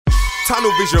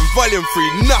Tunnel Vision, Volume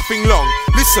 3, nothing long.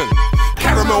 Listen.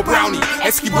 Caramel Brownie,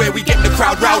 Eskiboy, we get the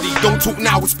crowd rowdy. Don't talk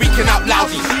now, we're speaking out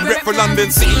loudly. We rep for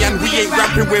London City and we ain't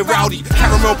ramping, we're rowdy.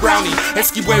 Caramel Brownie,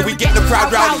 Eskiboy, we get the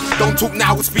crowd rowdy. Don't talk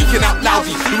now, we're speaking out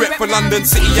loudly. We rep for London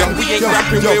City and we ain't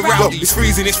ramping, we're rowdy. It's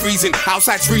freezing,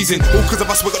 outside's freezing. All cause of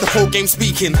us, we got the whole game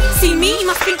speaking. See me, you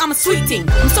must think I'm a sweet thing.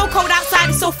 I'm so cold outside,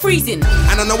 it's so freezing.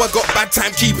 And I know I got bad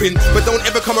time keeping, but don't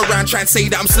ever come around try and say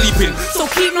that I'm sleeping. So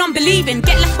keep on believing,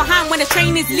 get left behind when the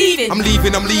train is leaving. I'm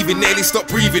leaving, nearly stop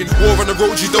breathing. War on the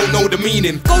road, you don't know the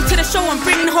meaning. Go to the show and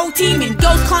bring the whole team in.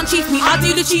 Girls can't chief me, I'll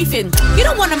do the chiefing. You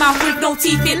don't want a mouth with no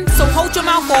teeth in, so hold your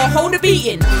mouth or hold a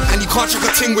beating. And you can't check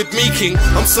a ting with me, king.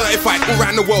 I'm certified all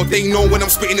around the world. They know when I'm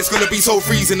spitting it's gonna be so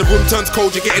freezing. The room turns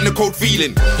cold, you're getting the cold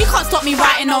feeling. You can't stop me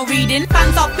writing or reading.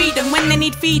 Fans I'll feed them when they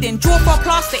need feeding. Draw for a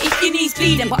plaster if your knees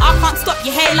bleeding, but I can't stop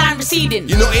your hairline receding.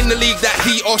 You're not in the league that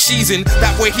he or she's in.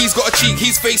 That way he's got a cheek,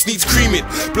 his face needs creaming.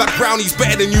 Blood Brownie's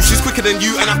better than you, she's quicker than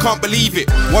you, and I can't believe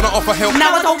it. Wanna offer help?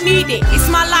 Now I don't need it. It's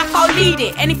my life, I'll lead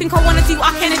it. Anything I wanna do,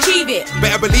 I can achieve it.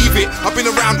 Better believe it, I've been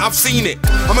around, I've seen it.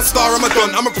 I'm a star, I'm a don,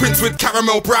 I'm a prince with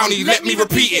Caramel Brownie. Let me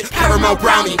repeat it, Caramel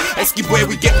Brownie, Eskiboy,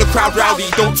 we get the crowd rowdy.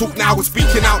 Don't talk now, we're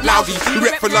speaking out loudly. We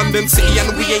rep for London City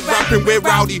and we ain't ramping, we're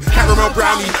rowdy. Caramel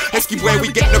Brownie, Eskiboy,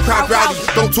 we get the crowd rowdy.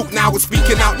 Don't talk now, we're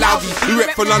speaking out loudly. We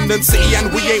rep for London City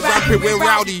and we ain't ramping, we're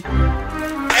rowdy.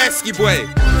 Eskiboy,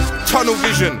 Tunnel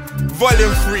Vision,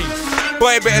 Volume 3.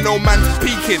 Boy better know man's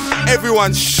peaking.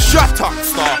 Everyone shut up,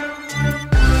 star.